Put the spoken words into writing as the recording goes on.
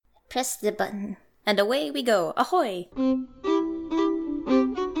Press the button. And away we go. Ahoy!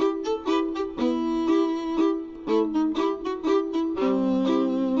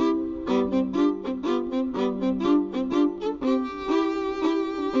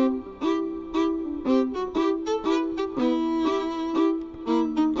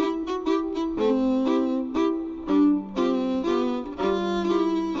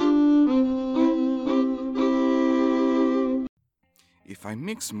 If I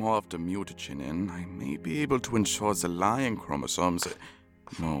mix more of the mutagen in, I may be able to ensure the lion chromosomes...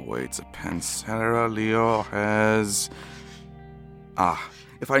 No, wait, the Pansera Leo has...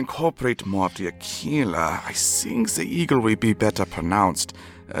 if I incorporate more of the Aquila, I think the eagle will be better pronounced,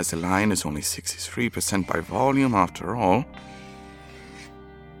 as the lion is only 63% by volume after all.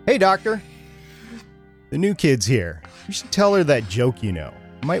 Hey, Doctor. The new kid's here. You should tell her that joke you know.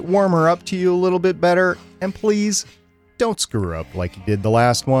 Might warm her up to you a little bit better, and please... don't screw up like you did the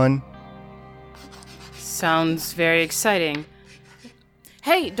last one. Sounds very exciting.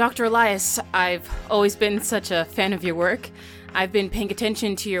 Hey, Dr. Elias, I've always been such a fan of your work. I've been paying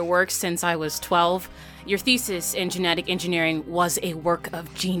attention to your work since I was 12. Your thesis in genetic engineering was a work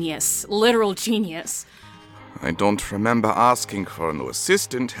of genius. Literal genius. I don't remember asking for a new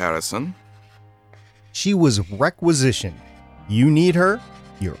assistant, Harrison. She was requisitioned. You need her,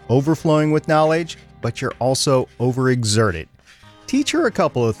 you're overflowing with knowledge, but you're also overexerted. Teach her a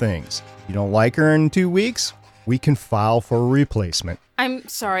couple of things. You don't like her in 2 weeks? We can file for a replacement. I'm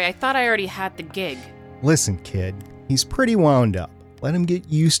sorry, I thought I already had the gig. Listen, kid, he's pretty wound up. Let him get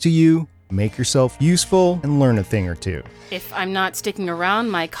used to you, make yourself useful, and learn a thing or two. If I'm not sticking around,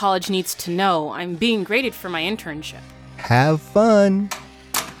 my college needs to know I'm being graded for my internship. Have fun.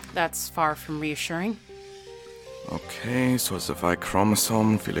 That's far from reassuring. Okay, so the Y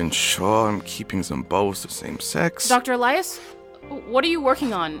chromosome will ensure I'm keeping them both the same sex. Dr. Elias, what are you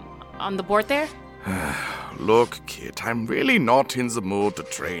working on the board there? Look, kid, I'm really not in the mood to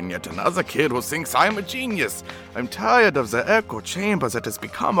train yet another kid who thinks I'm a genius. I'm tired of the echo chamber that has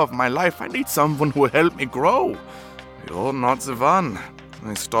become of my life. I need someone who will help me grow. You're not the one.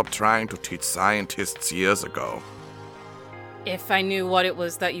 I stopped trying to teach scientists years ago. If I knew what it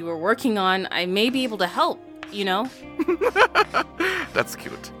was that you were working on, I may be able to help, you know? That's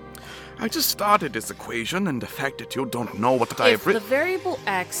cute. I just started this equation, and the fact that you don't know what I have If the variable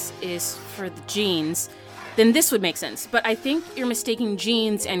X is for the genes, then this would make sense. But I think you're mistaking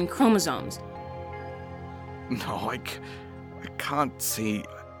genes and chromosomes. No, I can't see...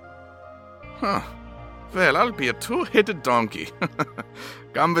 Huh. Well, I'll be a two-headed donkey.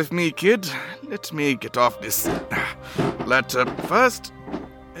 Come with me, kid. Let me get off this letter first.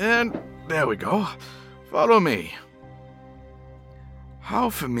 And there we go. Follow me. How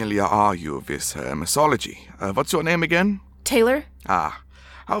familiar are you with mythology? What's your name again? Taylor?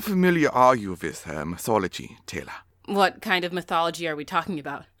 How familiar are you with mythology, Taylor? What kind of mythology are we talking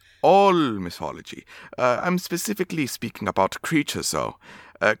about? All mythology. I'm specifically speaking about creatures, though.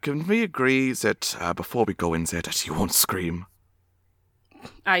 Can we agree that before we go in there that you won't scream?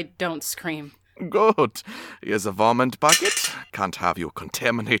 I don't scream. Good. Here's a vomit bucket. Can't have you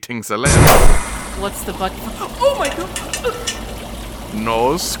contaminating the land. What's the bucket? Oh my god!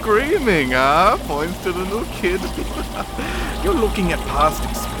 No screaming, huh? Points to the new kid. You're looking at past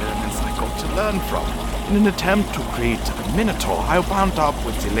experiments I got to learn from. In an attempt to create a minotaur, I wound up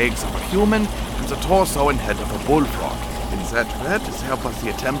with the legs of a human and the torso and head of a bullfrog. That was the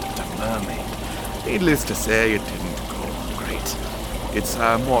attempt at a mermaid. Needless to say, it didn't go great. It's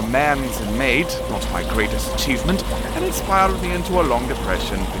more man than made, not my greatest achievement, and it spiraled me into a long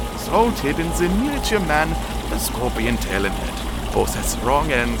depression that resulted in the miniature man with a scorpion tail and head. Both at the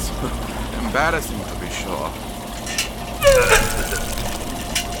wrong ends. Embarrassing to be sure.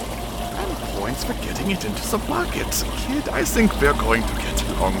 And points for getting it into the bucket. Kid, I think we're going to get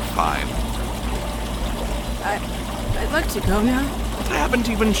along fine. I'd like to go now. But I haven't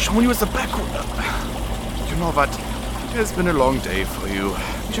even shown you the back. You know what? It has been a long day for you.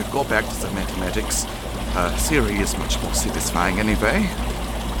 We should go back to the mathematics. Theory is much more satisfying anyway.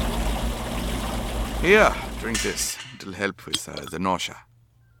 Here, drink this. It'll help with the nausea.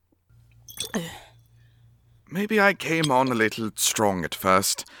 Maybe I came on a little strong at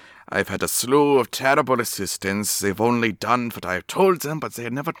first. I've had a slew of terrible assistants. They've only done what I've told them, but they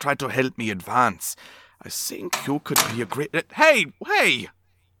have never tried to help me advance. I think you could be a great... Hey!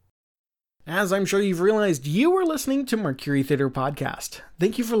 As I'm sure you've realized, you are listening to Mercury Theater Podcast.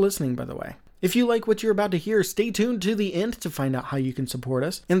 Thank you for listening, by the way. If you like what you're about to hear, stay tuned to the end to find out how you can support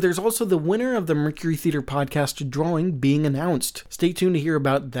us. And there's also the winner of the Mercury Theater Podcast drawing being announced. Stay tuned to hear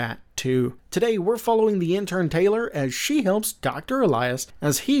about that, 2. Today, we're following the intern Taylor as she helps Dr. Elias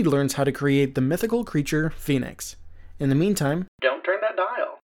as he learns how to create the mythical creature Phoenix. In the meantime, don't turn that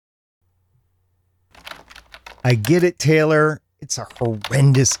dial. I get it, Taylor. It's a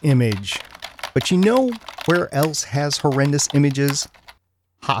horrendous image. But you know where else has horrendous images?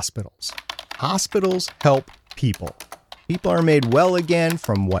 Hospitals. Hospitals help people. People are made well again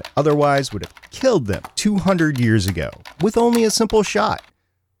from what otherwise would have killed them 200 years ago with only a simple shot.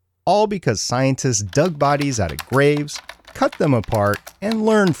 All because scientists dug bodies out of graves, cut them apart, and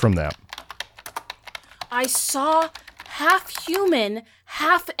learned from them. I saw half human,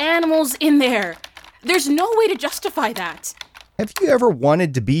 half animals in there. There's no way to justify that. Have you ever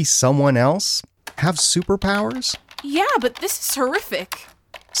wanted to be someone else? Have superpowers? Yeah, but this is horrific.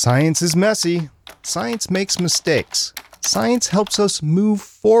 Science is messy. Science makes mistakes. Science helps us move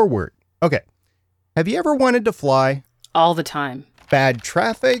forward. Okay, have you ever wanted to fly? All the time. Bad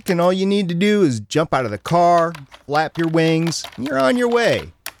traffic, and all you need to do is jump out of the car, flap your wings, and you're on your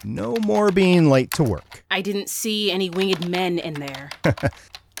way. No more being late to work. I didn't see any winged men in there.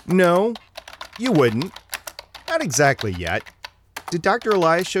 No, you wouldn't. Not exactly yet. Did Dr.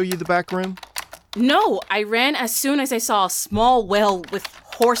 Elias show you the back room? No, I ran as soon as I saw a small whale with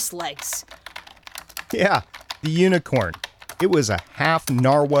horse legs. Yeah, the unicorn. It was a half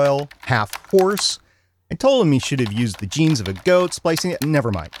narwhal, half horse. I told him he should have used the genes of a goat, splicing it.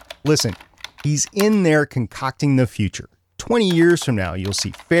 Never mind. Listen, he's in there concocting the future. 20 years from now, you'll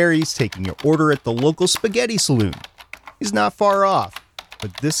see fairies taking your order at the local spaghetti saloon. He's not far off,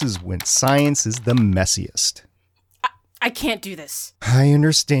 but this is when science is the messiest. I can't do this. I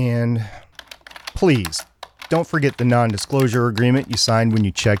understand. Please, don't forget the non-disclosure agreement you signed when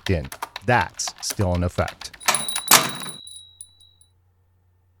you checked in. That's still in effect.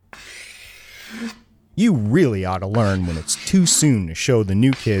 You really ought to learn when it's too soon to show the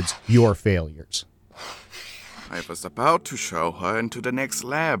new kids your failures. I was about to show her into the next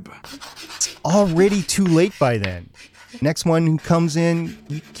lab. It's already too late by then. Next one who comes in,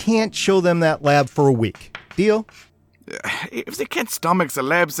 you can't show them that lab for a week. Deal? If they can't stomach the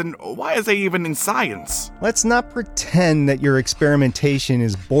labs, then why are they even in science? Let's not pretend that your experimentation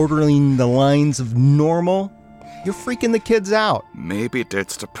is bordering the lines of normal. You're freaking the kids out. Maybe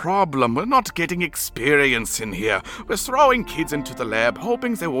that's the problem. We're not getting experience in here. We're throwing kids into the lab,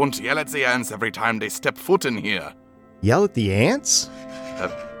 hoping they won't yell at the ants every time they step foot in here. Yell at the ants?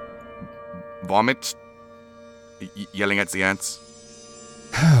 Vomit? Yelling at the ants?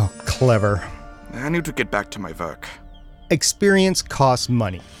 Oh, clever. I need to get back to my work. Experience costs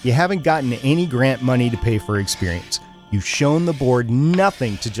money. You haven't gotten any grant money to pay for experience. You've shown the board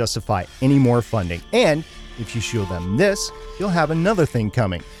nothing to justify any more funding. And if you show them this, you'll have another thing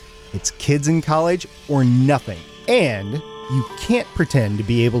coming. It's kids in college or nothing. And you can't pretend to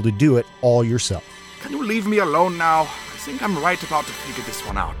be able to do it all yourself. Can you leave me alone now? I think I'm right about to figure this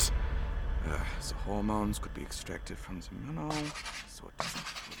one out. The hormones could be extracted from the so it doesn't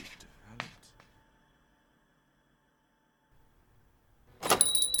fully develop.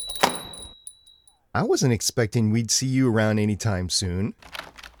 I wasn't expecting we'd see you around anytime soon.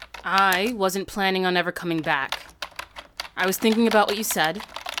 I wasn't planning on ever coming back. I was thinking about what you said.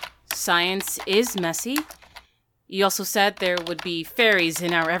 Science is messy. You also said there would be fairies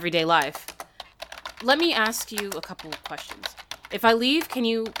in our everyday life. Let me ask you a couple of questions. If I leave, can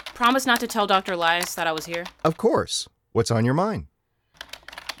you promise not to tell Dr. Elias that I was here? Of course. What's on your mind?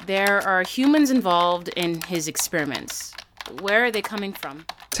 There are humans involved in his experiments. Where are they coming from?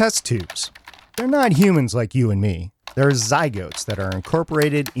 Test tubes. They're not humans like you and me. They're zygotes that are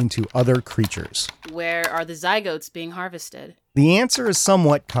incorporated into other creatures. Where are the zygotes being harvested? The answer is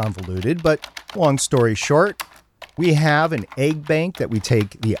somewhat convoluted, but long story short, we have an egg bank that we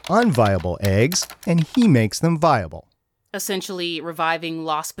take the unviable eggs, and he makes them viable. Essentially reviving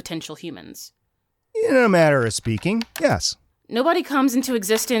lost potential humans. In a matter of speaking, yes. Nobody comes into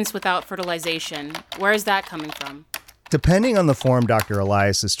existence without fertilization. Where is that coming from? Depending on the form Dr.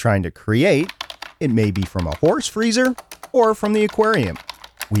 Elias is trying to create, it may be from a horse freezer or from the aquarium.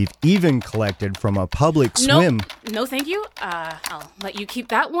 We've even collected from a public swim. No, thank you. I'll let you keep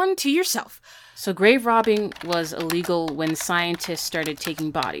that one to yourself. So grave robbing was illegal when scientists started taking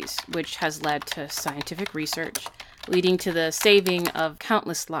bodies, which has led to scientific research, leading to the saving of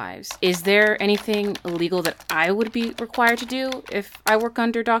countless lives. Is there anything illegal that I would be required to do if I work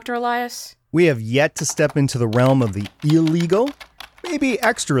under Dr. Elias? We have yet to step into the realm of the illegal, maybe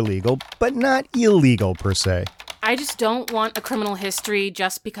extra legal, but not illegal per se. I just don't want a criminal history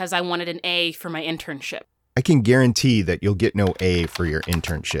just because I wanted an A for my internship. I can guarantee that you'll get no A for your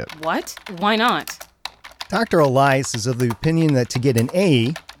internship. What? Why not? Dr. Elias is of the opinion that to get an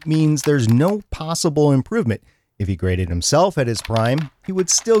A, means there's no possible improvement. If he graded himself at his prime, he would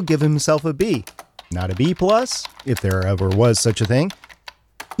still give himself a B. Not a B+, if there ever was such a thing.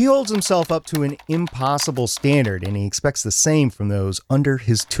 He holds himself up to an impossible standard, and he expects the same from those under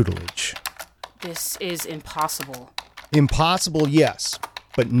his tutelage. This is impossible. Impossible, yes,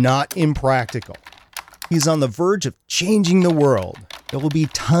 but not impractical. He's on the verge of changing the world. There will be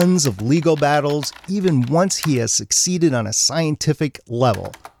tons of legal battles, even once he has succeeded on a scientific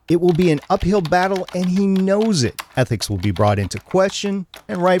level. It will be an uphill battle, and he knows it. Ethics will be brought into question,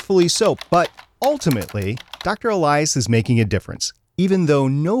 and rightfully so. But ultimately, Dr. Elias is making a difference, even though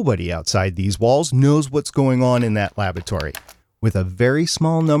nobody outside these walls knows what's going on in that laboratory. With a very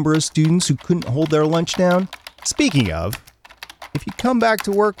small number of students who couldn't hold their lunch down. Speaking of, if you come back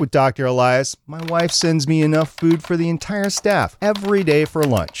to work with Dr. Elias, my wife sends me enough food for the entire staff every day for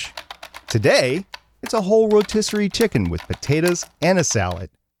lunch. Today, it's a whole rotisserie chicken with potatoes and a salad.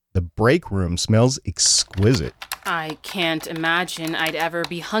 The break room smells exquisite. I can't imagine I'd ever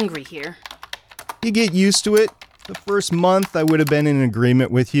be hungry here. You get used to it. The first month I would have been in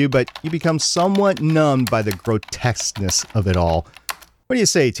agreement with you, but you become somewhat numbed by the grotesqueness of it all. What do you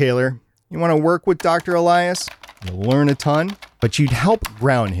say, Taylor? You want to work with Dr. Elias? You'll learn a ton, but you'd help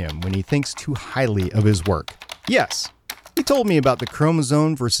ground him when he thinks too highly of his work. Yes, he told me about the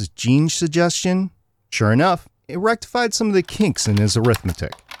chromosome versus gene suggestion. Sure enough, it rectified some of the kinks in his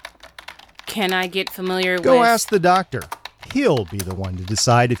arithmetic. Can I get familiar with... Go ask the doctor. He'll be the one to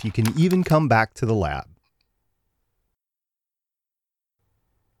decide if you can even come back to the lab.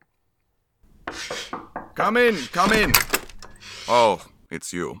 Come in, come in. Oh,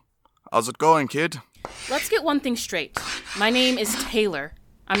 it's you. How's it going, kid? Let's get one thing straight. My name is Taylor.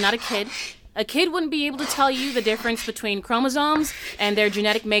 I'm not a kid. A kid wouldn't be able to tell you the difference between chromosomes and their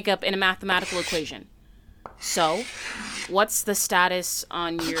genetic makeup in a mathematical equation. So, what's the status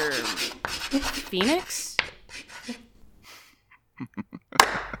on your phoenix?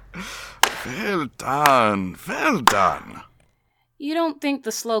 Well done, well done. You don't think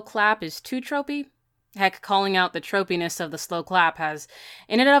the slow clap is too tropey? Heck, calling out the tropiness of the slow clap has,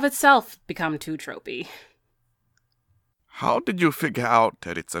 in and of itself, become too tropey. How did you figure out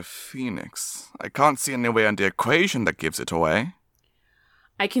that it's a phoenix? I can't see anywhere in the equation that gives it away.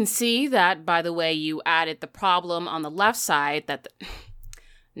 I can see that by the way you added the problem on the left side that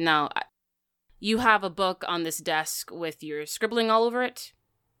No, you have a book on this desk with your scribbling all over it?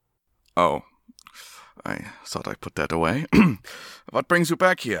 Oh, I thought I put that away. What brings you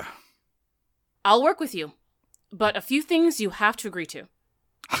back here? I'll work with you, but a few things you have to agree to.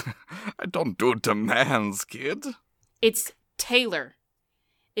 I don't do demands, kid. It's Taylor.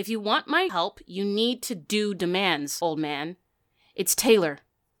 If you want my help, you need to do demands, old man. It's Taylor.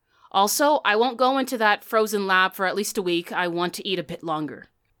 Also, I won't go into that frozen lab for at least a week. I want to eat a bit longer.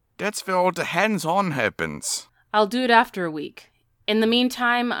 That's where all the hands-on happens. I'll do it after a week. In the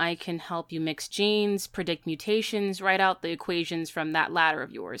meantime, I can help you mix genes, predict mutations, write out the equations from that ladder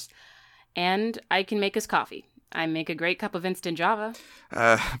of yours. And I can make us coffee. I make a great cup of instant Java.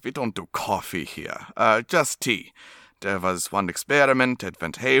 We don't do coffee here. Just tea. There was one experiment that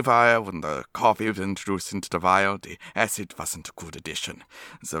went haywire when the coffee was introduced into the vial. The acid wasn't a good addition.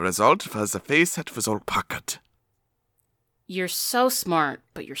 The result was a face that was all puckered. You're so smart,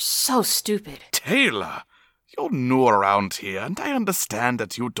 but you're so stupid. Taylor, you're new around here, and I understand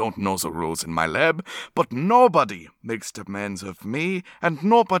that you don't know the rules in my lab, but nobody makes demands of me, and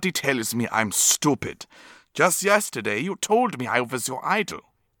nobody tells me I'm stupid. Just yesterday, you told me I was your idol.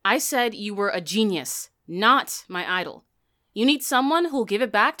 I said you were a genius, not my idol. You need someone who'll give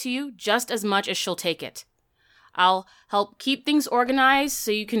it back to you just as much as she'll take it. I'll help keep things organized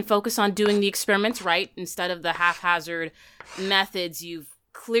so you can focus on doing the experiments right instead of the haphazard methods you've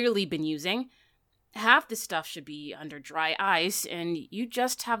clearly been using. Half the stuff should be under dry ice, and you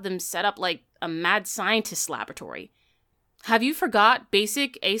just have them set up like a mad scientist laboratory. Have you forgot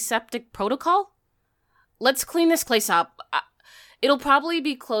basic aseptic protocol? Let's clean this place up. It'll probably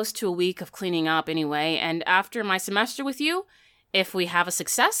be close to a week of cleaning up anyway, and after my semester with you, if we have a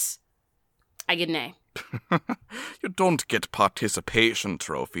success, I get an A. You don't get participation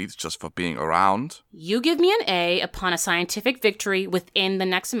trophies just for being around. You give me an A upon a scientific victory within the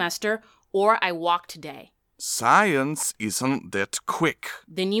next semester, or I walk today. Science isn't that quick.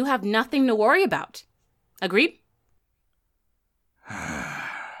 Then you have nothing to worry about. Agreed?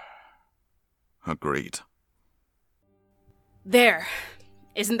 Agreed. There.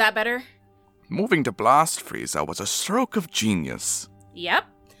 Isn't that better? Moving the blast freezer was a stroke of genius. Yep.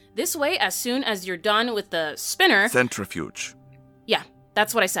 This way, as soon as you're done with the spinner... Centrifuge. Yeah,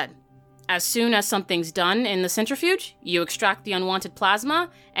 that's what I said. As soon as something's done in the centrifuge, you extract the unwanted plasma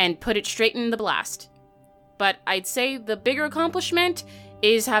and put it straight in the blast. But I'd say the bigger accomplishment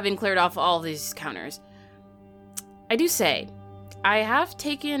is having cleared off all these counters. I do say, I have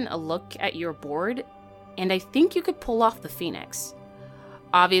taken a look at your board, and I think you could pull off the Phoenix.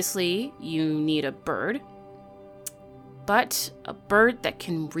 Obviously, you need a bird, but a bird that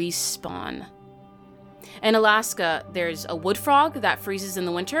can respawn. In Alaska, there's a wood frog that freezes in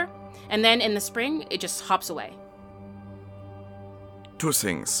the winter, and then in the spring, it just hops away. Two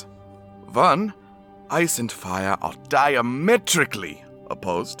things. One, ice and fire are diametrically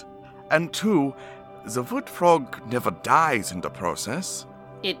opposed. And two, the wood frog never dies in the process.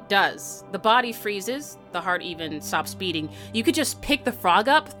 It does. The body freezes, the heart even stops beating. You could just pick the frog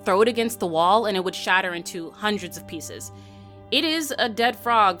up, throw it against the wall, and it would shatter into hundreds of pieces. It is a dead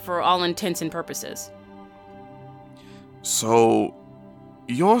frog for all intents and purposes. So,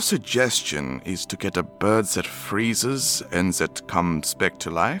 your suggestion is to get a bird that freezes and that comes back to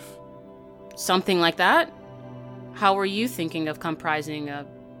life? Something like that? How were you thinking of comprising a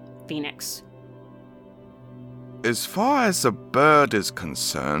phoenix? As far as the bird is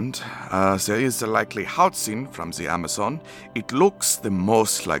concerned, there is the likely Hautzin from the Amazon. It looks the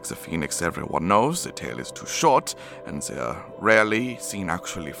most like the phoenix everyone knows. The tail is too short, and they are rarely seen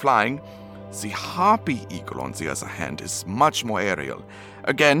actually flying. The harpy eagle, on the other hand, is much more aerial.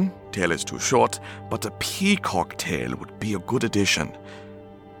 Again, tail is too short, but a peacock tail would be a good addition.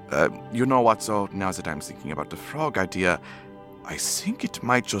 You know what, though, now that I'm thinking about the frog idea, I think it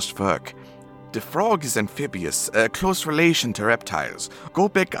might just work. The frog is amphibious, a close relation to reptiles. Go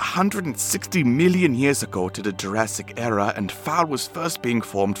back 160 million years ago to the Jurassic era, and fowl was first being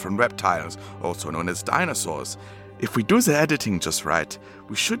formed from reptiles, also known as dinosaurs. If we do the editing just right,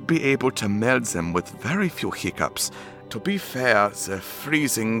 we should be able to meld them with very few hiccups. To be fair, the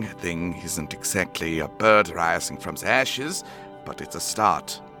freezing thing isn't exactly a bird rising from the ashes, but it's a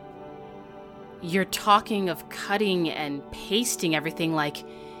start. You're talking of cutting and pasting everything like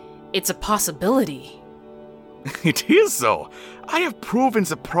it's a possibility. It is, though. I have proven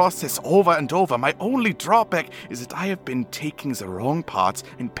the process over and over. My only drawback is that I have been taking the wrong parts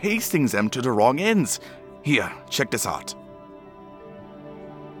and pasting them to the wrong ends. Here, check this out.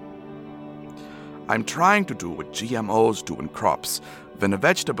 I'm trying to do what GMOs do in crops. When a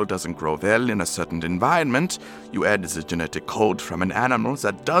vegetable doesn't grow well in a certain environment, you add the genetic code from an animal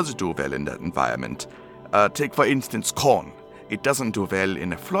that does do well in that environment. Take, for instance, corn. It doesn't do well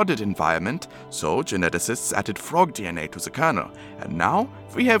in a flooded environment, so geneticists added frog DNA to the kernel, and now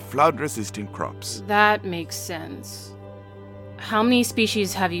we have flood-resistant crops. That makes sense. How many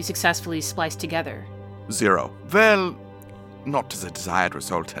species have you successfully spliced together? 0. Well, not to the desired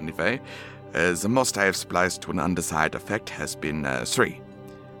result anyway. The most I have spliced to an undesired effect has been 3.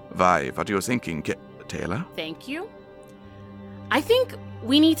 Why, what are you thinking, Taylor? Thank you. I think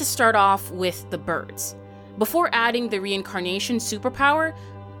we need to start off with the birds. Before adding the reincarnation superpower,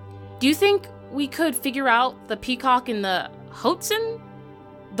 do you think we could figure out the peacock in the Hautzin?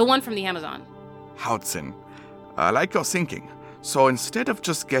 The one from the Amazon. Hautzin. I like your thinking. So instead of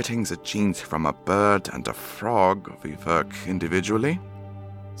just getting the genes from a bird and a frog, we work individually?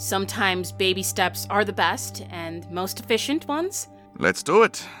 Sometimes baby steps are the best and most efficient ones. Let's do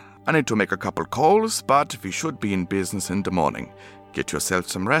it. I need to make a couple calls, but we should be in business in the morning. Get yourself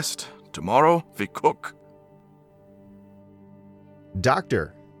some rest. Tomorrow, we cook.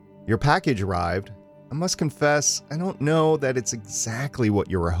 Doctor, your package arrived. I must confess, I don't know that it's exactly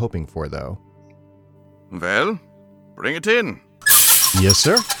what you were hoping for, though. Well, bring it in. Yes,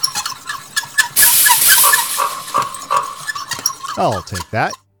 sir. I'll take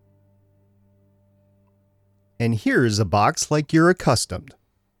that. And here's a box like you're accustomed.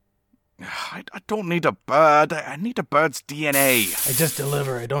 I don't need a bird. I need a bird's DNA. I just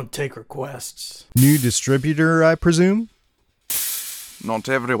deliver, I don't take requests. New distributor, I presume? Not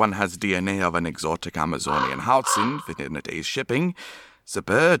everyone has DNA of an exotic Amazonian Hautzin within a day's shipping. The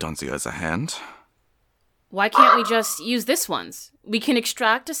bird, on the other hand. Why can't we just use this one's? We can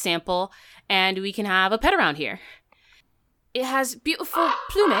extract a sample, and we can have a pet around here. It has beautiful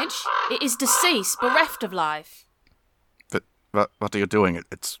plumage. It is deceased, bereft of life. But what are you doing?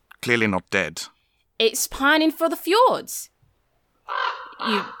 It's clearly not dead. It's pining for the fjords.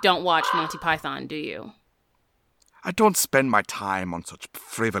 You don't watch Monty Python, do you? I don't spend my time on such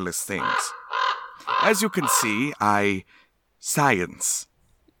frivolous things. As you can see, I science.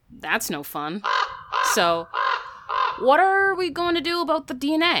 That's no fun. So, what are we going to do about the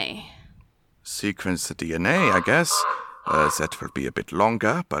DNA? Sequence the DNA, I guess. That will be a bit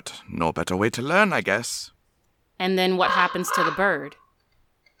longer, but no better way to learn, I guess. And then what happens to the bird?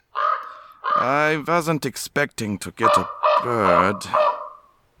 I wasn't expecting to get a bird.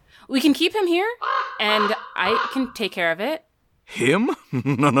 We can keep him here, and I can take care of it. Him?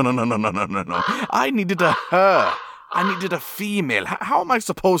 No. I needed a her. I needed a female. How am I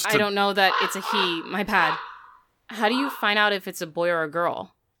supposed to... I don't know that it's a he. My bad. How do you find out if it's a boy or a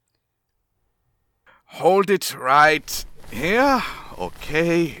girl? Hold it right here.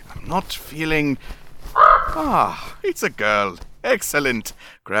 Okay, I'm not feeling... it's a girl. Excellent.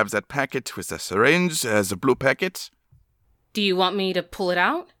 Grabs that packet with the syringe, the blue packet. Do you want me to pull it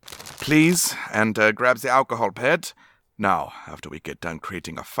out? Please, and grabs the alcohol pad. Now, after we get done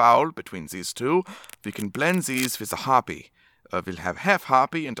creating a foul between these two, we can blend these with a harpy. We'll have half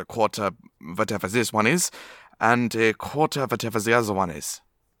harpy and a quarter whatever this one is, and a quarter whatever the other one is.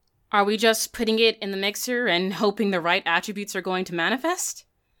 Are we just putting it in the mixer and hoping the right attributes are going to manifest?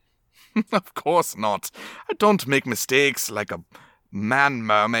 Of course not. I don't make mistakes like a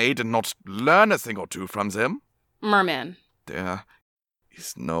man-mermaid and not learn a thing or two from them. Merman. There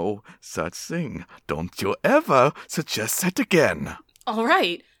is no such thing. Don't you ever suggest that again. All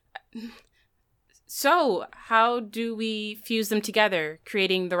right. So, how do we fuse them together,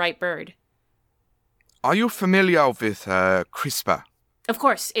 creating the right bird? Are you familiar with CRISPR? Of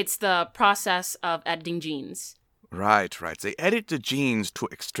course, it's the process of editing genes. Right. They edit the genes to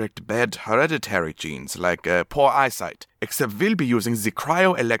extract bad hereditary genes, like poor eyesight. Except we'll be using the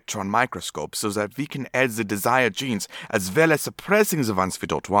cryo-electron microscope so that we can add the desired genes, as well as suppressing the ones we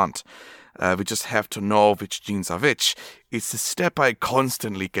don't want. We just have to know which genes are which. It's a step I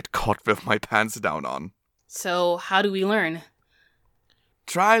constantly get caught with my pants down on. So, how do we learn?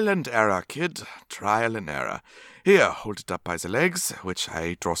 Trial and error, kid. Trial and error. Here, hold it up by the legs, which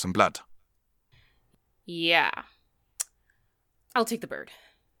I draw some blood. Yeah. I'll take the bird.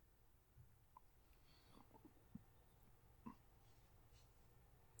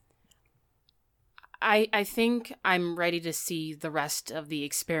 I think I'm ready to see the rest of the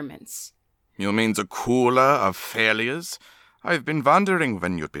experiments. You mean the cooler of failures? I've been wondering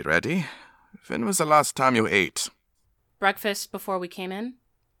when you'd be ready. When was the last time you ate? Breakfast before we came in?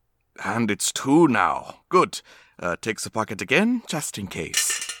 And it's 2 now. Good. Take the pocket again, just in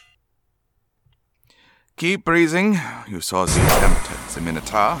case. Keep breathing. You saw the attempt at the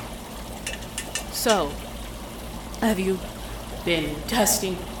Minotaur. So, have you been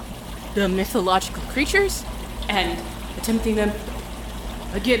testing the mythological creatures and attempting them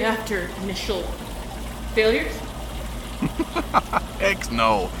again after initial failures? Heck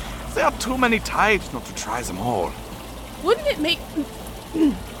no. There are too many types not to try them all. Wouldn't it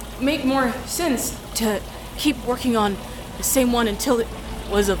make more sense to keep working on the same one until it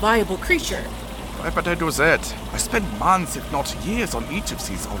was a viable creature? Why would I do that? I spent months, if not years, on each of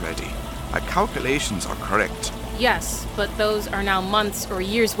these already. My calculations are correct. Yes, but those are now months or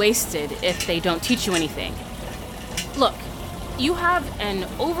years wasted if they don't teach you anything. Look, you have an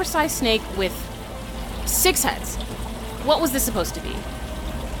oversized snake with 6 heads. What was this supposed to be?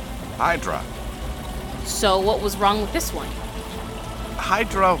 Hydra. So what was wrong with this one?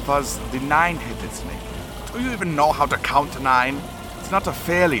 Hydra was the 9-headed snake. Do you even know how to count to 9? It's not a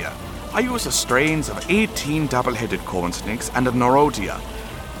failure. I use the strains of 18 double-headed corn snakes and a Neurodia.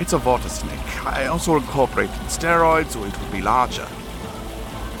 It's a water snake. I also incorporated steroids so it would be larger.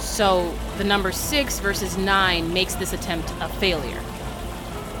 So the number 6 versus 9 makes this attempt a failure.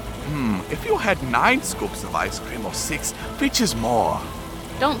 If you had 9 scoops of ice cream or 6, which is more?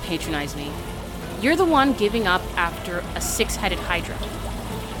 Don't patronize me. You're the one giving up after a 6-headed Hydra.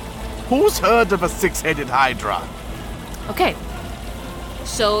 Who's heard of a 6-headed Hydra? Okay.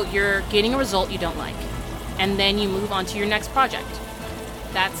 So you're getting a result you don't like, and then you move on to your next project.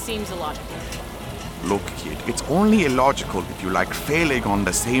 That seems illogical. Look, kid, it's only illogical if you like failing on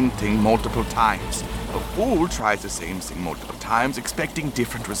the same thing multiple times. A fool tries the same thing multiple times, expecting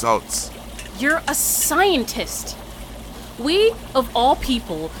different results. You're a scientist. We, of all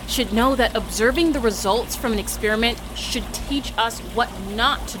people, should know that observing the results from an experiment should teach us what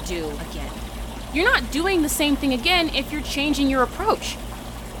not to do again. You're not doing the same thing again if you're changing your approach.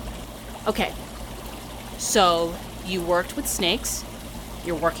 Okay, so you worked with snakes,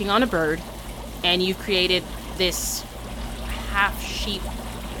 you're working on a bird, and you created this half sheep,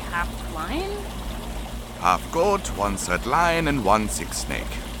 half lion? Half goat, 1/3 lion, and 1/6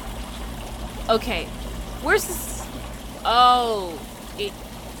 snake. Okay, where's this? Oh, it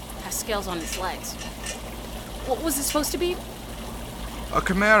has scales on its legs. What was it supposed to be? A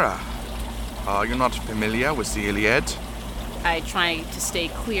chimera. Are you not familiar with the Iliad? I try to stay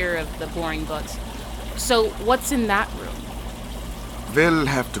clear of the boring books. So, what's in that room? We'll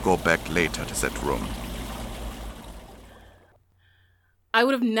have to go back later to that room. I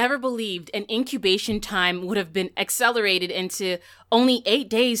would have never believed an incubation time would have been accelerated into only 8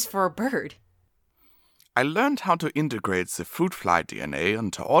 days for a bird. I learned how to integrate the fruit fly DNA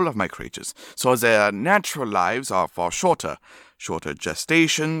into all of my creatures, so their natural lives are far shorter. Shorter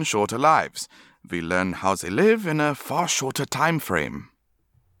gestation, shorter lives. We learn how they live in a far shorter time frame.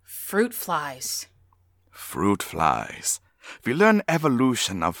 Fruit flies. Fruit flies. We learn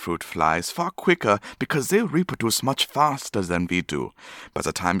evolution of fruit flies far quicker because they reproduce much faster than we do. By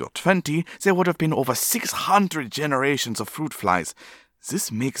the time you're 20, there would have been over 600 generations of fruit flies.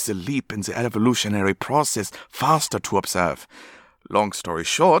 This makes the leap in the evolutionary process faster to observe. Long story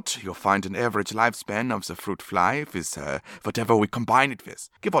short, you'll find an average lifespan of the fruit fly with whatever we combine it with,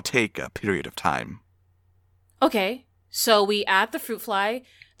 give or take a period of time. Okay, so we add the fruit fly,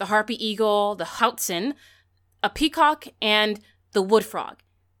 the harpy eagle, the houtson, a peacock, and the wood frog.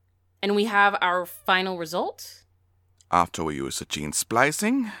 And we have our final result? After we use the gene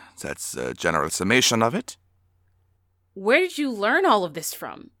splicing, that's the general summation of it. Where did you learn all of this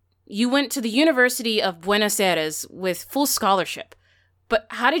from? You went to the University of Buenos Aires with full scholarship. But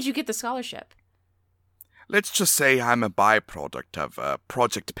how did you get the scholarship? Let's just say I'm a byproduct of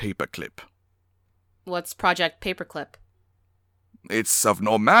Project Paperclip. What's Project Paperclip? It's of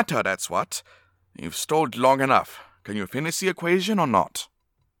no matter, that's what. You've stalled long enough. Can you finish the equation or not?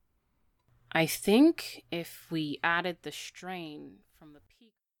 I think if we added the strain from the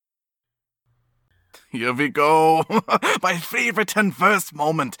peak... Here we go. My favorite and first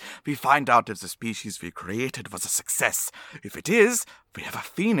moment. We find out if the species we created was a success. If it is, we have a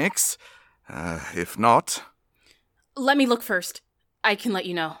phoenix. If not... Let me look first. I can let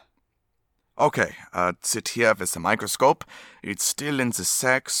you know. Okay, sit here with the microscope. It's still in the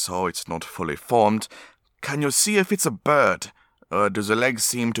sac, so it's not fully formed. Can you see if it's a bird? Do the legs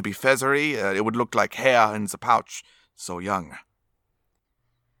seem to be feathery? It would look like hair in the pouch. So young.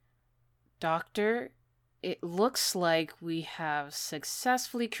 Doctor, it looks like we have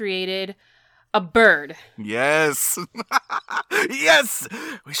successfully created a bird. Yes. Yes!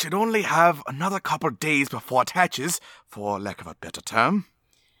 We should only have another couple days before it hatches, for lack of a better term.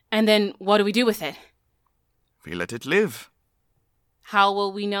 And then what do we do with it? We let it live. How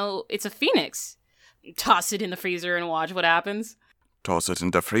will we know it's a phoenix? Toss it in the freezer and watch what happens? Toss it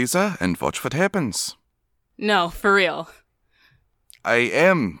in the freezer and watch what happens. No, for real. I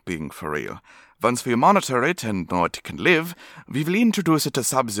am being for real. Once we monitor it and know it can live, we will introduce it to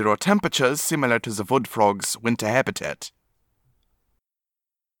sub-zero temperatures similar to the wood frog's winter habitat.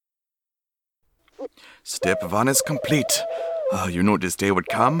 Step 1 is complete. You knew this day would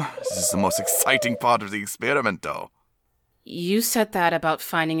come. This is the most exciting part of the experiment, though. You said that about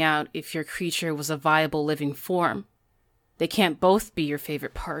finding out if your creature was a viable living form. They can't both be your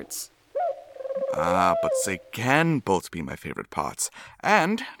favorite parts. But they can both be my favorite parts.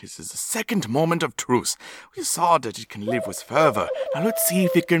 And this is the second moment of truth. We saw that it can live with fervor. Now let's see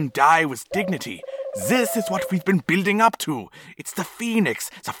if it can die with dignity. This is what we've been building up to. It's the phoenix.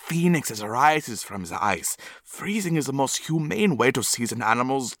 The phoenix as it rises from the ice. Freezing is the most humane way to seize an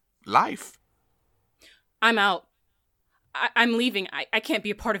animal's life. I'm out. I'm leaving. I can't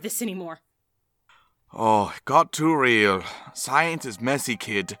be a part of this anymore. Oh, it got too real. Science is messy,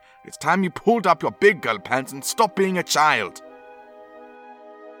 kid. It's time you pulled up your big girl pants and stopped being a child.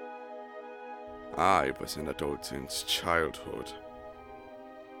 I was an adult since childhood.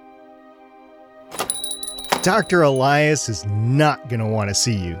 Dr. Elias is not going to want to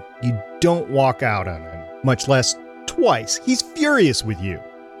see you. You don't walk out on him, much less twice. He's furious with you.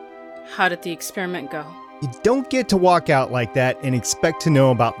 How did the experiment go? You don't get to walk out like that and expect to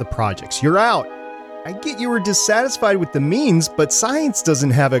know about the projects. You're out. I get you were dissatisfied with the means, but science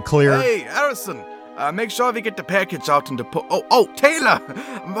doesn't have a clear... Hey, Harrison! Make sure we get the package out and Oh, Taylor!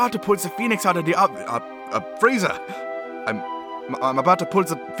 I'm about to pull the phoenix out of the freezer. I'm about to pull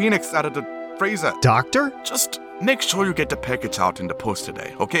the phoenix out of the freezer. Doctor? Just make sure you get the package out in the post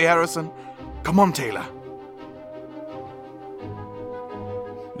today, okay, Harrison? Come on, Taylor.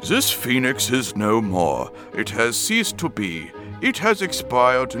 This phoenix is no more. It has ceased to be. It has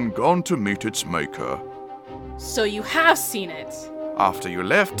expired and gone to meet its maker. So you have seen it? After you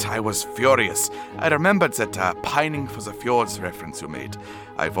left, I was furious. I remembered that Pining for the Fjords reference you made.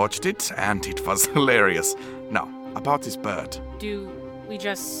 I watched it, and it was hilarious. Now, about this bird. Do we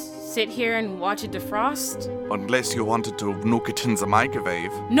just sit here and watch it defrost? Unless you wanted to nuke it in the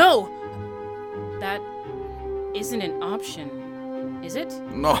microwave. No! That isn't an option. Is it?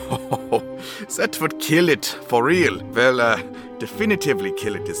 No, that would kill it, for real. Well, definitively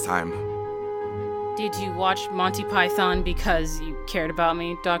kill it this time. Did you watch Monty Python because you cared about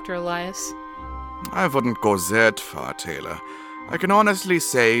me, Dr. Elias? I wouldn't go that far, Taylor. I can honestly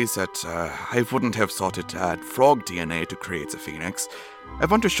say that I wouldn't have thought it to add frog DNA to create the phoenix. I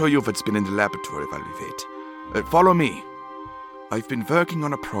want to show you what's been in the laboratory while we wait. Follow me. I've been working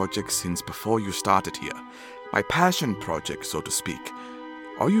on a project since before you started here. My passion project, so to speak.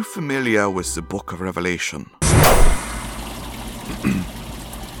 Are you familiar with the Book of Revelation?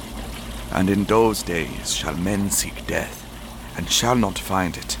 And in those days shall men seek death, and shall not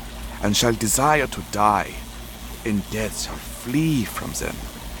find it, and shall desire to die, and death shall flee from them.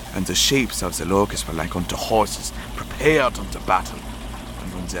 And the shapes of the locusts were like unto horses, prepared unto battle,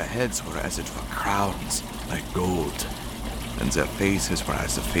 and on their heads were as it were crowns, like gold, and their faces were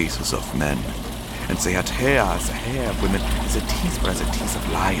as the faces of men. And they had hair as the hair of women, and their teeth were as the teeth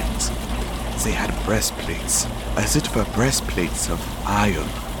of lions. They had breastplates, as it were breastplates of iron,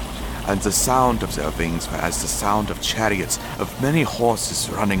 and the sound of their wings were as the sound of chariots, of many horses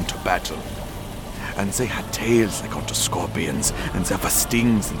running to battle. And they had tails like unto scorpions, and there were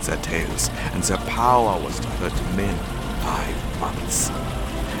stings in their tails, and their power was to hurt men 5 months.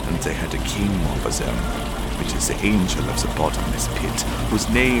 And they had a king over them, which is the angel of the bottomless pit, whose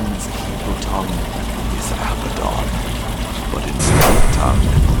name in the Hebrew tongue is Abaddon, but in the Greek tongue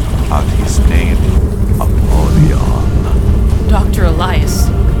hath his name Apollyon. Dr. Elias.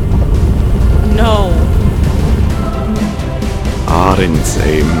 No. Aren't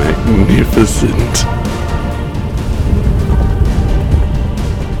they magnificent?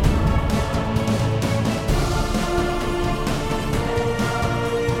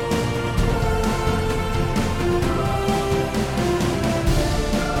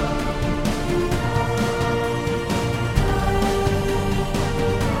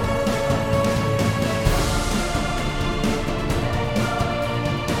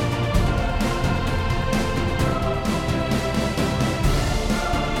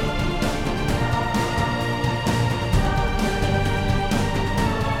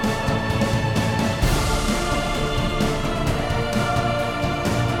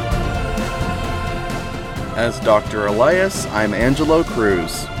 As Dr. Elias, I'm Angelo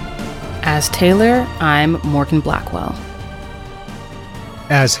Cruz. As Taylor, I'm Morgan Blackwell.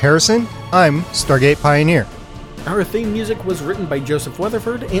 As Harrison, I'm Stargate Pioneer. Our theme music was written by Joseph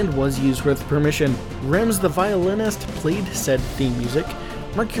Weatherford and was used with permission. Rems the violinist played said theme music.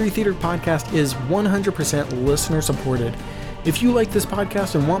 Mercury Theater Podcast is 100% listener supported. If you like this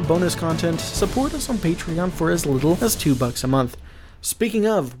podcast and want bonus content, support us on Patreon for as little as $2 a month. Speaking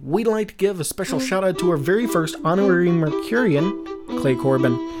of, we'd like to give a special shout out to our very first honorary Mercurian, Clay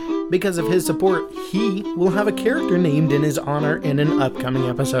Corbin. Because of his support, he will have a character named in his honor in an upcoming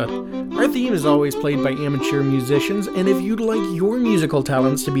episode. Our theme is always played by amateur musicians, and if you'd like your musical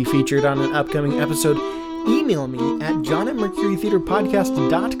talents to be featured on an upcoming episode, email me at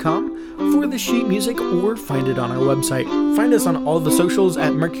john@mercurytheaterpodcast.com for the sheet music or find it on our website. Find us on all the socials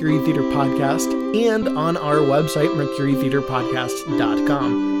at Mercury Theater Podcast and on our website,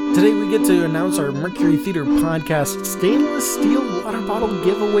 mercurytheaterpodcast.com. Today we get to announce our Mercury Theater Podcast stainless steel water bottle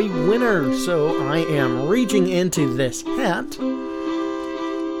giveaway winner. So I am reaching into this hat,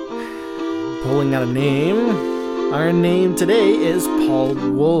 pulling out a name. Our name today is Paul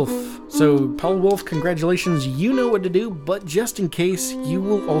Wolf. So, Paul Wolf, congratulations, you know what to do, but just in case, you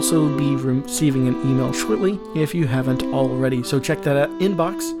will also be receiving an email shortly if you haven't already. So check that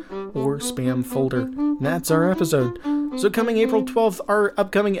inbox or spam folder. That's our episode. So coming April 12th, our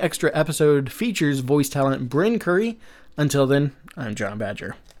upcoming extra episode features voice talent Bryn Curry. Until then, I'm John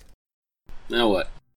Badger. Now what?